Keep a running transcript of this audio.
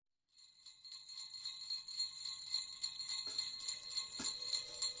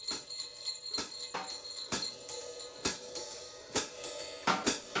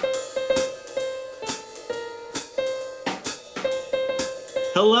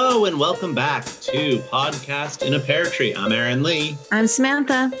Hello and welcome back to Podcast in a Pear Tree. I'm Aaron Lee. I'm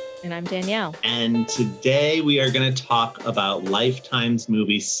Samantha. And I'm Danielle. And today we are going to talk about Lifetime's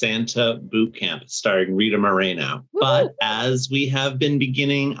movie Santa Bootcamp, starring Rita Moreno. Woo-hoo! But as we have been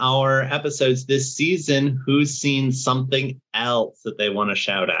beginning our episodes this season, who's seen something else that they want to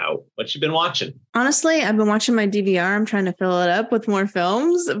shout out? What you been watching? Honestly, I've been watching my DVR. I'm trying to fill it up with more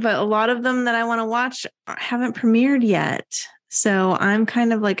films, but a lot of them that I want to watch haven't premiered yet. So I'm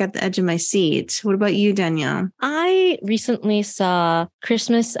kind of like at the edge of my seat. What about you, Danielle? I recently saw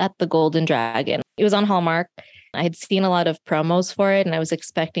Christmas at the Golden Dragon. It was on Hallmark. I had seen a lot of promos for it, and I was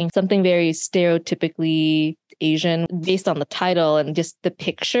expecting something very stereotypically Asian based on the title and just the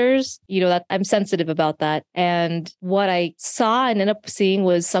pictures, that I'm sensitive about that. And what I saw and ended up seeing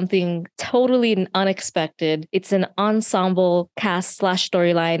was something totally unexpected. It's an ensemble cast /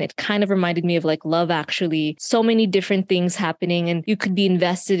 storyline. It kind of reminded me of like Love Actually. So many different things happening and you could be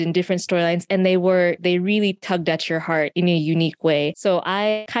invested in different storylines, and they really tugged at your heart in a unique way. So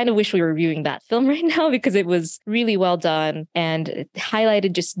I kind of wish we were reviewing that film right now because it was really well done and it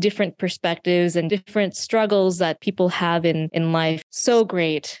highlighted just different perspectives and different struggles that people have in life. So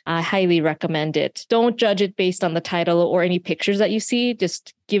great. I highly recommend it. Don't judge it based on the title or any pictures that you see.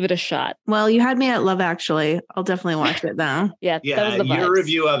 Just give it a shot. Well, you had me at Love Actually. I'll definitely watch it though. Yeah, that was the vibes. Your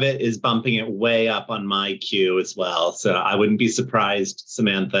review of it is bumping it way up on my queue as well. So I wouldn't be surprised,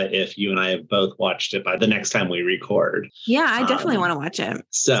 Samantha, if you and I have both watched it by the next time we record. Yeah, I definitely want to watch it.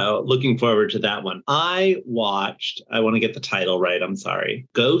 So looking forward to that one. I want to get the title right. I'm sorry.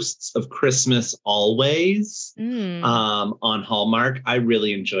 Ghosts of Christmas Always on Hallmark. I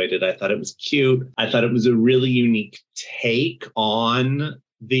really enjoyed it. I thought it was cute. I thought it was a really unique take on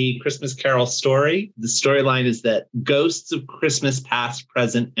the Christmas Carol story. The storyline is that ghosts of Christmas past,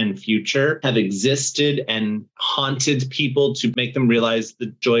 present, and future have existed and haunted people to make them realize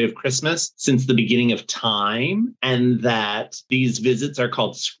the joy of Christmas since the beginning of time, and that these visits are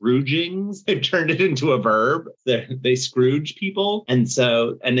called Scroogings. They've turned it into a verb. They Scrooge people. And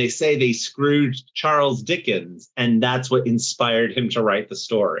they say they Scrooged Charles Dickens, and that's what inspired him to write the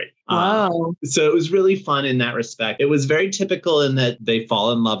story. Wow. So it was really fun in that respect. It was very typical in that they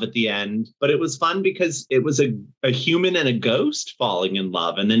fall in love at the end, but it was fun because it was a human and a ghost falling in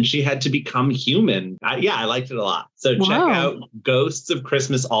love, and then she had to become human. I liked it a lot. So check out Ghosts of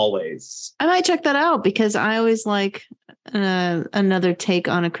Christmas Always. I might check that out because I always like another take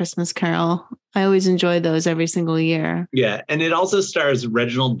on A Christmas Carol. I always enjoy those every single year. Yeah. And it also stars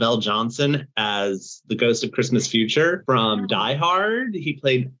Reginald Bell Johnson as the Ghost of Christmas Future from Die Hard. He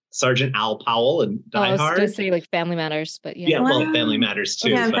played Sergeant Al Powell in Die Hard. I was going to say like Family Matters, but yeah. Yeah, well, Family Matters too.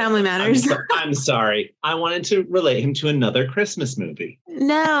 Yeah, Family Matters. I'm sorry. I wanted to relate him to another Christmas movie.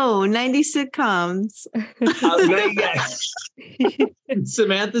 No, 90s sitcoms. Yes.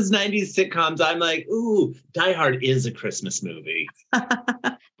 Samantha's 90s sitcoms. I'm like, ooh, Die Hard is a Christmas movie.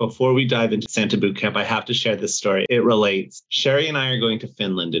 Before we dive into Santa Bootcamp, I have to share this story. It relates. Sherry and I are going to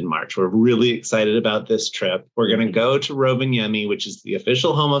Finland in March. We're really excited about this trip. We're going to go to Rovaniemi, which is the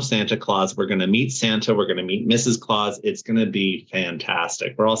official home of Santa Claus. We're going to meet Santa. We're going to meet Mrs. Claus. It's going to be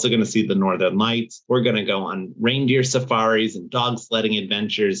fantastic. We're also going to see the Northern Lights. We're going to go on reindeer safaris and dog sledding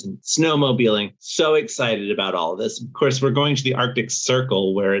adventures and snowmobiling. So excited about all of this. Of course, we're going to the Arctic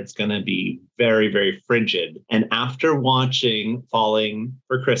Circle where it's going to be very, very frigid. And after watching Falling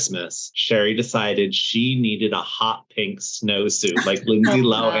for Christmas, Sherry decided she needed a hot pink snowsuit like Lindsay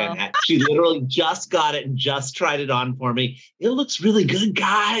Lohan had. She literally just got it and just tried it on for me. It looks really good,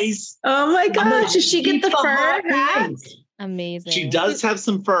 guys. Oh my gosh. Did she get the fur hat? Amazing. She does have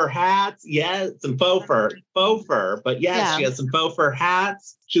some fur hats. Yeah, some faux fur. But yes, she has some faux fur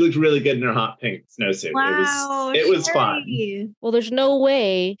hats. She looked really good in her hot pink snowsuit. Wow, it was fun. Well, there's no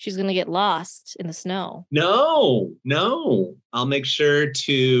way she's going to get lost in the snow. No. I'll make sure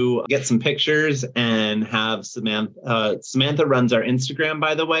to get some pictures and have Samantha. Samantha runs our Instagram,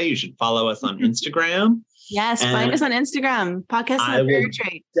 by the way. You should follow us on Instagram. Yes, find us on Instagram, Podcast in a Pear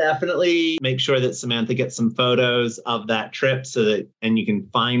Tree. Definitely make sure that Samantha gets some photos of that trip and you can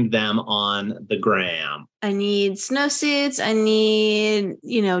find them on the gram. I need snowsuits. I need,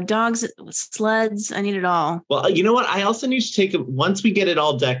 dogs, sleds. I need it all. Well, you know what? I also need to once we get it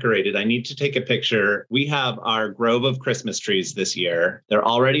all decorated, I need to take a picture. We have our grove of Christmas trees this year. They're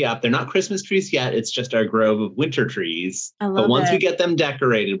already up. They're not Christmas trees yet. It's just our grove of winter trees. But once we get them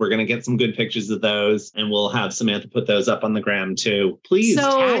decorated, we're going to get some good pictures of those, and we'll have Samantha put those up on the gram too. Please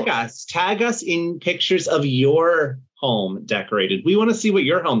tag us in pictures of your home decorated. We want to see what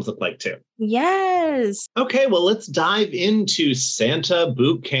your homes look like too. Yes. Okay, well, let's dive into Santa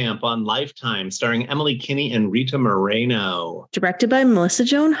Bootcamp on Lifetime, starring Emily Kinney and Rita Moreno. Directed by Melissa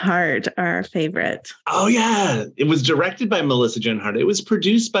Joan Hart, our favorite. Oh, yeah. It was directed by Melissa Joan Hart. It was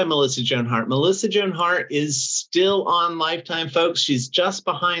produced by Melissa Joan Hart. Melissa Joan Hart is still on Lifetime, folks. She's just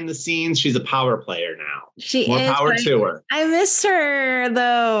behind the scenes. She's a power player now. She More is. power to her. I miss her,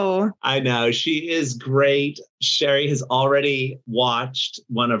 though. I know. She is great. Sherry has already watched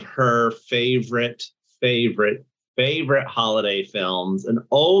one of her favorite holiday films, an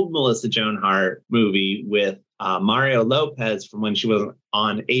old Melissa Joan Hart movie with Mario Lopez from when she was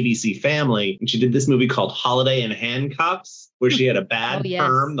on ABC Family. And she did this movie called Holiday in Handcuffs, where she had a bad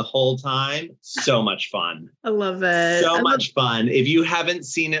perm the whole time. So much fun. I love it. So much fun. If you haven't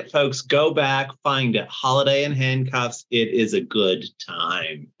seen it, folks, go back, find it. Holiday in Handcuffs. It is a good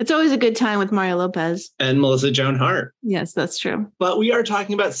time. It's always a good time with Mario Lopez. And Melissa Joan Hart. Yes, that's true. But we are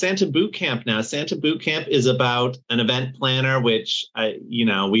talking about Santa Bootcamp now. Santa Bootcamp is about an event planner, which,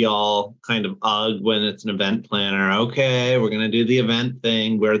 we all kind of ugh when it's an event planner. Okay, we're going to do the event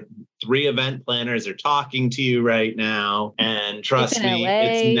thing where 3 event planners are talking to you right now. And trust me,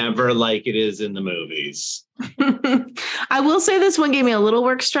 it's never like it is in the movies. I will say this one gave me a little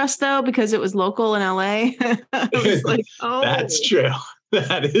work stress, though, because it was local in LA. I was like, oh. That's true.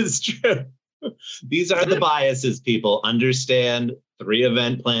 That is true. These are the biases, people. Understand 3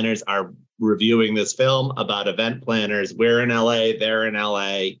 event planners are reviewing this film about event planners. We're in LA, they're in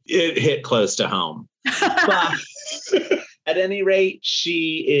LA. It hit close to home. But at any rate,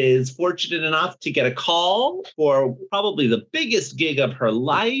 she is fortunate enough to get a call for probably the biggest gig of her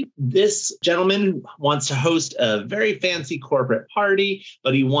life. This gentleman wants to host a very fancy corporate party,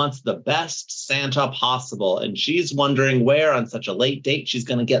 but he wants the best Santa possible. And she's wondering where on such a late date she's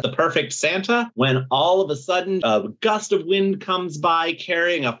going to get the perfect Santa, when all of a sudden a gust of wind comes by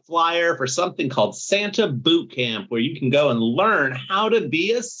carrying a flyer for something called Santa Bootcamp, where you can go and learn how to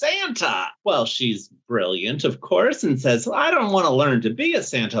be a Santa. Well, she's brilliant, of course, and says, I don't want to learn to be a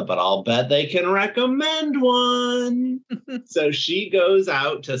Santa, but I'll bet they can recommend one. So she goes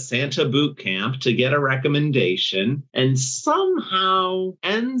out to Santa Bootcamp to get a recommendation and somehow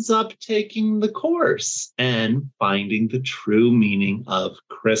ends up taking the course and finding the true meaning of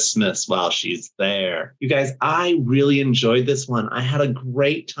Christmas while she's there. You guys, I really enjoyed this one. I had a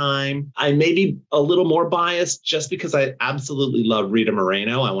great time. I may be a little more biased just because I absolutely love Rita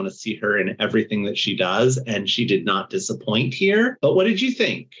Moreno. I want to see her in everything that she does, and she did not disappoint here. But what did you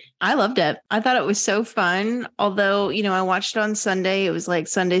think? I loved it. I thought it was so fun. Although, I watched it on Sunday. It was like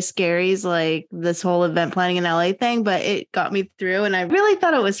Sunday Scaries, like this whole event planning in LA thing, but it got me through and I really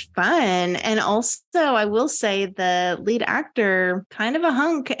thought it was fun. And also, I will say the lead actor, kind of a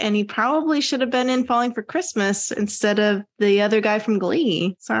hunk, and he probably should have been in Falling for Christmas instead of the other guy from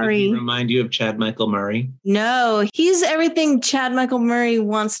Glee. Sorry. Did he remind you of Chad Michael Murray? No, he's everything Chad Michael Murray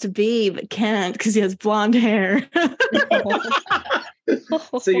wants to be, but can't because he has blonde hair.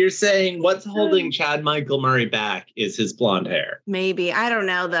 So you're saying what's holding Chad Michael Murray back is his blonde hair? Maybe. I don't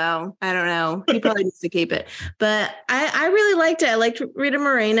know, though. I don't know. He probably needs to keep it. But I really liked it. I liked Rita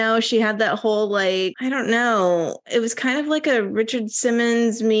Moreno. She had that whole, I don't know. It was kind of like a Richard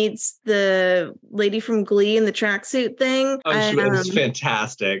Simmons meets the lady from Glee in the tracksuit thing. Oh, she was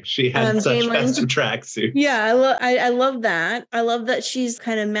fantastic. She had such festive tracksuit. Yeah, I love that. I love that she's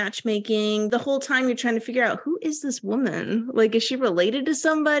kind of matchmaking. The whole time you're trying to figure out, who is this woman? Is she related to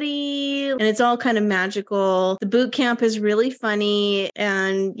somebody? And it's all kind of magical. The boot camp is really funny.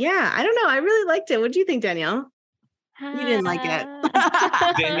 And yeah, I don't know. I really liked it. What do you think, Danielle? You didn't like it.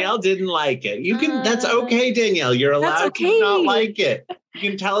 Danielle didn't like it. You can, that's okay, Danielle. You're allowed to not like it. You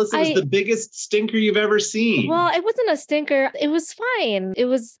can tell us it was the biggest stinker you've ever seen. Well, it wasn't a stinker. It was fine. It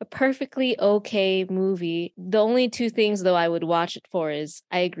was a perfectly okay movie. The only 2 things, though, I would watch it for is,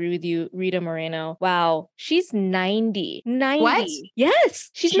 I agree with you, Rita Moreno. Wow, she's 90. 90. What? Yes,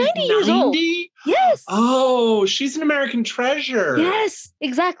 she's 90 years old. Yes. Oh, she's an American treasure. Yes,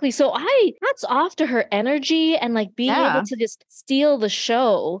 exactly. So hats off to her energy and being able to just steal the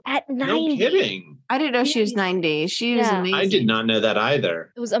show at 90. No kidding. I didn't know she was 90. She was amazing. I did not know that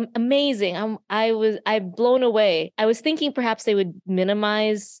either. It was amazing. I'm blown away. I was thinking perhaps they would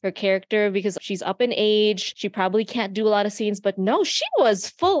minimize her character because she's up in age. She probably can't do a lot of scenes, but no, she was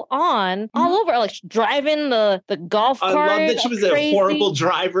full on all over, driving the golf cart. I love that she was a horrible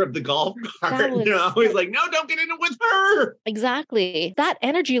driver of the golf cart. Always no, don't get in it with her. Exactly. That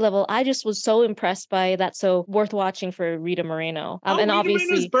energy level, I just was so impressed by that. So worth watching for Rita Moreno. And Rita obviously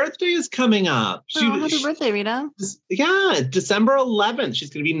Moreno's birthday is coming up. happy birthday, Rita. Yeah, December 11th. She's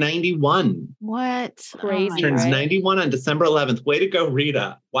going to be 91. What? Crazy, Turns right? 91 on December 11th. Way to go,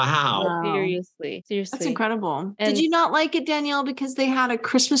 Rita. Wow. Seriously. That's incredible. And did you not like it, Danielle, because they had a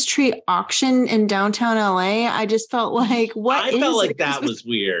Christmas tree auction in downtown LA? I just felt like, I felt like that was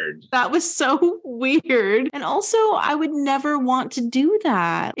weird. That was so weird. And also, I would never want to do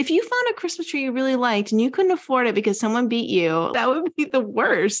that. If you found a Christmas tree you really liked and you couldn't afford it because someone beat you, that would be the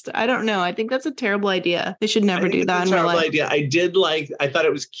worst. I don't know. I think that's a terrible idea. They should never do that in real life. Idea. I thought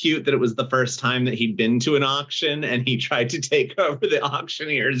it was cute that it was the first time that he'd been to an auction and he tried to take over the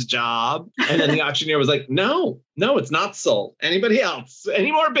auctioneer's job. And then the auctioneer was like, no, it's not sold. Anybody else?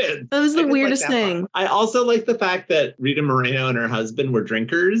 Any more bids? That was the weirdest thing. I also like the fact that Rita Moreno and her husband were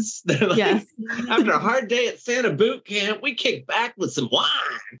drinkers. They're like, yes. After a hard day at Santa Bootcamp, we kick back with some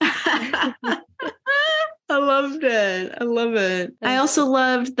wine. I loved it. I love it. I also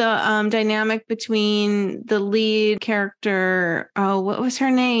loved the dynamic between the lead character. Oh, what was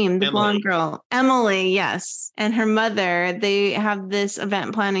her name? The blonde girl. Emily, yes. And her mother. They have this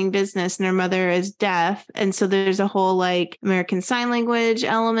event planning business and her mother is deaf. And so there's a whole like American Sign Language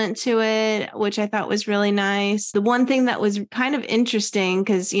element to it, which I thought was really nice. The one thing that was kind of interesting,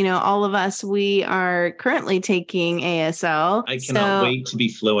 because, you know, all of us, we are currently taking ASL. I cannot wait to be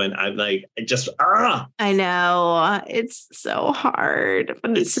fluent. I'm like, I know it's so hard,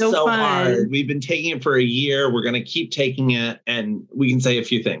 but it's so fun. Hard. We've been taking it for a year. We're going to keep taking it, and we can say a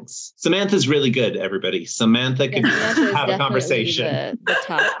few things. Samantha's really good, everybody. Samantha can have a conversation. The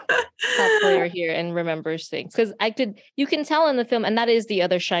top player here and remembers things, because you can tell in the film, and that is the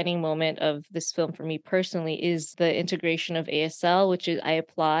other shining moment of this film for me personally, is the integration of ASL, which is I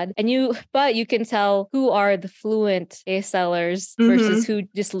applaud. But you can tell who are the fluent ASLers versus who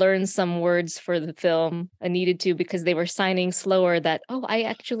just learned some words for the film needed to, because they were signing slower, that I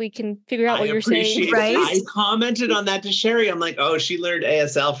actually can figure out what you're saying, right? I commented on that to Sherry. I'm like, she learned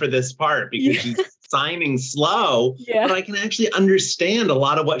ASL for this part because she's signing slow, but I can actually understand a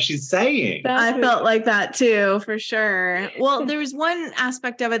lot of what she's saying. I felt like that too, for sure. Well, there was one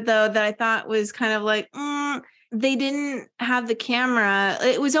aspect of it though that I thought was kind of like, they didn't have the camera.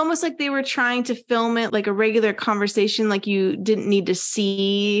 It was almost like they were trying to film it like a regular conversation, like you didn't need to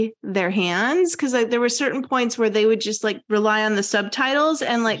see their hands. Because like, there were certain points where they would just like rely on the subtitles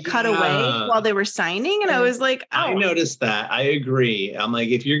and like cut away while they were signing. And I was like, I noticed that. I agree. I'm like,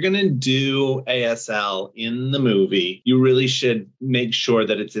 if you're going to do ASL in the movie, you really should make sure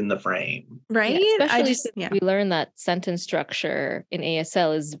that it's in the frame. Right? Yeah, we learned that sentence structure in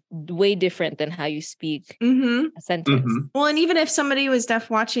ASL is way different than how you speak. A sentence. Well, and even if somebody was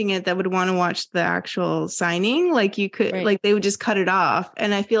deaf watching it that would want to watch the actual signing, like you could, like they would just cut it off.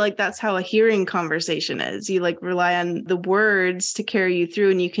 And I feel like that's how a hearing conversation is. You like rely on the words to carry you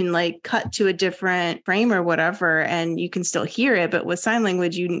through, and you can like cut to a different frame or whatever, and you can still hear it. But with sign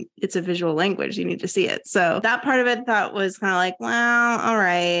language, it's a visual language. You need to see it. So that part of it that was kind of like, well, all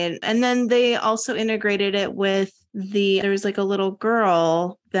right. And then they also integrated it with there was like a little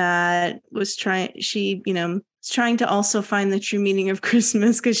girl that was trying to also find the true meaning of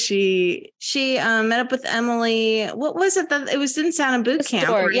Christmas, because she met up with Emily. What was it that it was in Santa Bootcamp?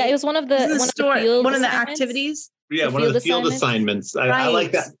 Right? Yeah, it was one of the activities. Yeah, one of the field assignments. I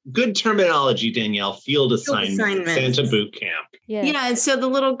like that. Good terminology, Danielle. Field assignment. Santa Bootcamp. Yeah, and so the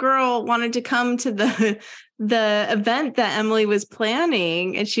little girl wanted to come to the event that Emily was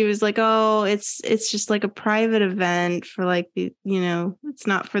planning, and she was like, it's just like a private event for like it's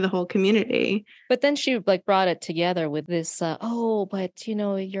not for the whole community. But then she like brought it together with this but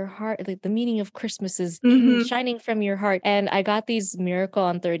your heart, like the meaning of Christmas is shining from your heart. And I got these Miracle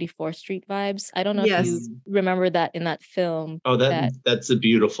on 34th Street vibes. I don't know if you remember that in that film. That's a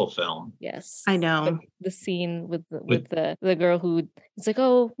beautiful film. Yes, I know the scene with the girl who it's like,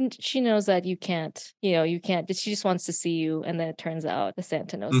 she knows that you can't, she just wants to see you. And then it turns out the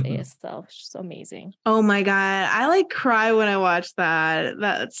Santa knows ASL. It's just amazing. Oh my God. I like cry when I watch that.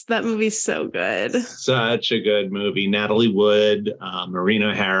 That movie's so good. Such a good movie. Natalie Wood, Maureen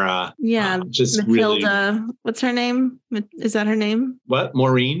O'Hara. Yeah. Just Matilda. Really... What's her name? Is that her name? What?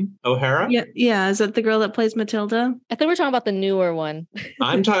 Maureen O'Hara? Yeah. Yeah. Is that the girl that plays Matilda? I think we're talking about the newer one.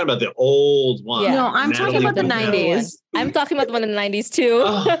 I'm talking about the old one. Yeah. No, I'm talking about the 90s. I'm talking about the one in the 90s too.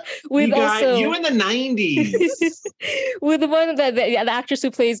 You in the 90s. With the one that the actress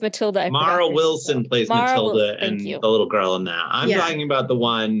who plays Matilda. Mara Wilson plays Matilda and the little girl in that. I'm talking about the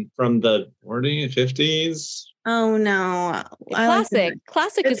one from the 40s, 50s. Oh no. Classic.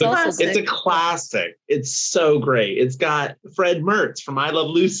 Classic is also good. It's a classic. It's so great. It's got Fred Mertz from I Love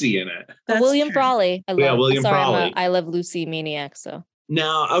Lucy in it. William Frawley. William Frawley. I'm a I Love Lucy maniac, so.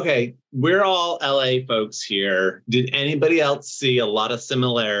 Now, okay, we're all LA folks here. Did anybody else see a lot of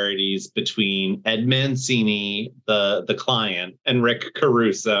similarities between Ed Mancini, the client, and Rick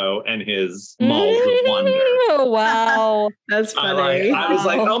Caruso and his Malls of Wonder? Oh, wow. That's funny. I was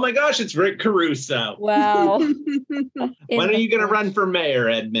like, oh my gosh, it's Rick Caruso. Wow. When are you going to run for mayor,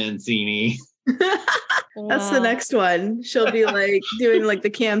 Ed Mancini? That's the next one. She'll be like doing like the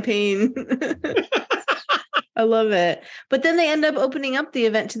campaign. I love it. But then they end up opening up the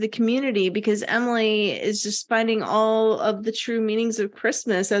event to the community because Emily is just finding all of the true meanings of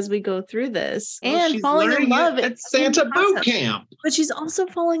Christmas as we go through this and falling in love at Santa Bootcamp. But she's also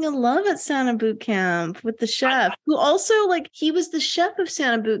falling in love at Santa Bootcamp with the chef who also like he was the chef of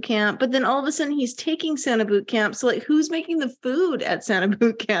Santa Bootcamp, but then all of a sudden he's taking Santa Bootcamp. So like who's making the food at Santa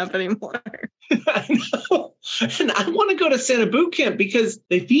Bootcamp anymore? I know. And I want to go to Santa Bootcamp because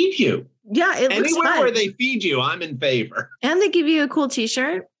they feed you. Yeah, it looks anywhere fun. where they feed you, I'm in favor. And they give you a cool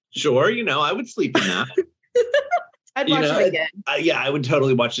t-shirt. Sure, I would sleep in that. I'd watch it again. Yeah, I would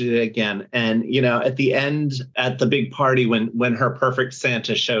totally watch it again. And, at the end, at the big party, when her perfect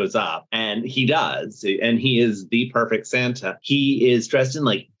Santa shows up, and he does, and he is the perfect Santa, he is dressed in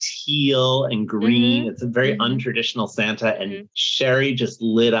like teal and green. It's a very untraditional Santa. And Sherry just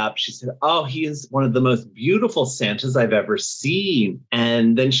lit up. She said, oh, he is one of the most beautiful Santas I've ever seen.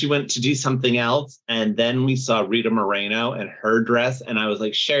 And then she went to do something else. And then we saw Rita Moreno and her dress. And I was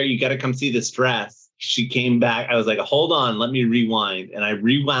like, Sherry, you got to come see this dress. She came back. I was like, hold on, let me rewind. And I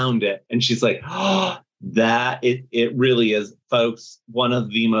rewound it. And she's like, oh, it really is, folks, one of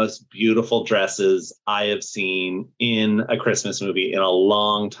the most beautiful dresses I have seen in a Christmas movie in a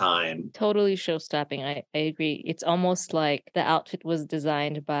long time. Totally show-stopping. I agree. It's almost like the outfit was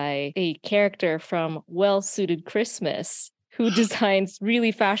designed by a character from Well Suited Christmas, who designs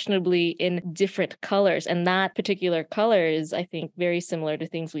really fashionably in different colors. And that particular color is, I think, very similar to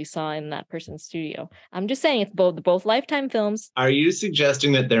things we saw in that person's studio. I'm just saying it's both Lifetime films. Are you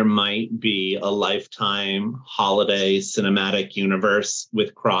suggesting that there might be a Lifetime holiday cinematic universe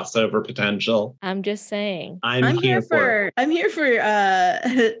with crossover potential? I'm just saying. I'm here for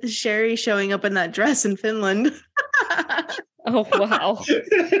Sherry showing up in that dress in Finland. Oh, wow.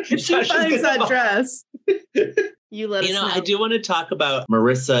 If she finds that dress. You let us know. I do want to talk about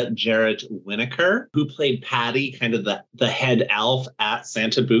Marissa Jarrett Winokur, who played Patty, kind of the head elf at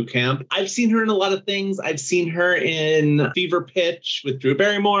Santa Bootcamp. I've seen her in a lot of things. I've seen her in Fever Pitch with Drew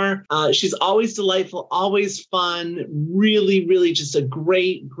Barrymore. She's always delightful, always fun, really, really just a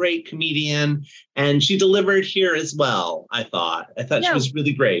great, great comedian. And she delivered here as well, I thought. She was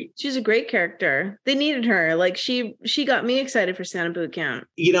really great. She's a great character. They needed her. Like she got me excited for Santa Bootcamp.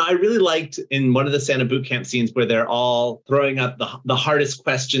 I really liked in one of the Santa Bootcamp scenes where they're all throwing up the hardest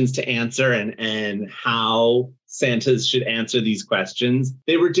questions to answer and how Santas should answer these questions.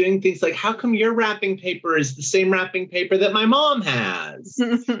 They were doing things like, how come your wrapping paper is the same wrapping paper that my mom has?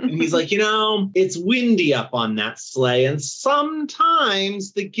 And he's like, it's windy up on that sleigh. And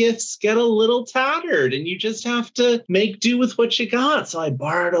sometimes the gifts get a little tattered and you just have to make do with what you got. So I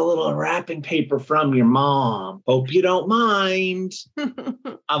borrowed a little wrapping paper from your mom. Hope you don't mind.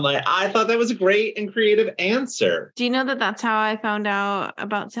 I'm like, I thought that was a great and creative answer. Do you know that that's how I found out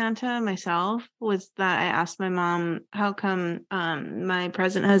about Santa myself? Was that I asked my mom, how come my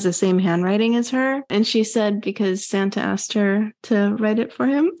present has the same handwriting as her? And she said, because Santa asked her to write it for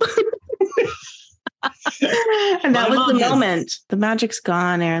him. And that was the moment. The magic's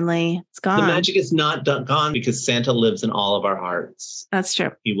gone, Aaron Lee. It's gone. The magic is not gone because Santa lives in all of our hearts. That's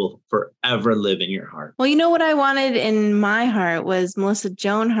true. He will forever live in your heart. Well, you know what I wanted in my heart was Melissa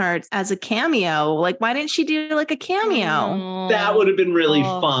Joan Hart as a cameo. Like, why didn't she do like a cameo? That would have been really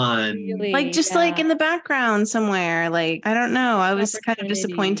fun. Really? Like, just like in the background somewhere. Like, I don't know. I was kind of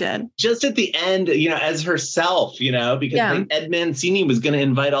disappointed. Just at the end, as herself, because Ed Mancini was going to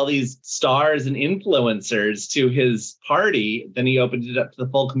invite all these stars and influencers to his party. Then he opened it up to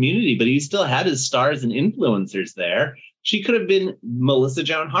the full community, but he still had his stars and influencers there. She could have been Melissa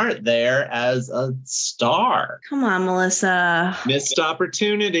Joan Hart there as a star. Come on, Melissa. Missed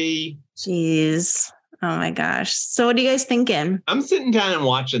opportunity. Jeez. Oh my gosh. So what are you guys thinking? I'm sitting down and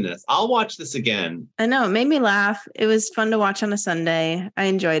watching this. I'll watch this again. I know. It made me laugh. It was fun to watch on a Sunday. I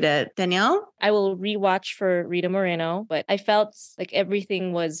enjoyed it. Danielle? I will rewatch for Rita Moreno, but I felt like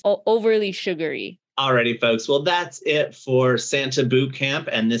everything was overly sugary. Alrighty, folks. Well, that's it for Santa Bootcamp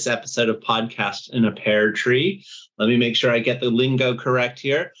and this episode of Podcast in a Pear Tree. Let me make sure I get the lingo correct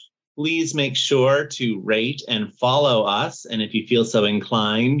here. Please make sure to rate and follow us. And if you feel so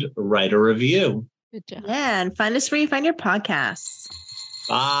inclined, write a review. Good job. Yeah, and find us where you find your podcasts.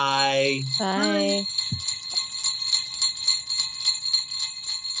 Bye. Bye.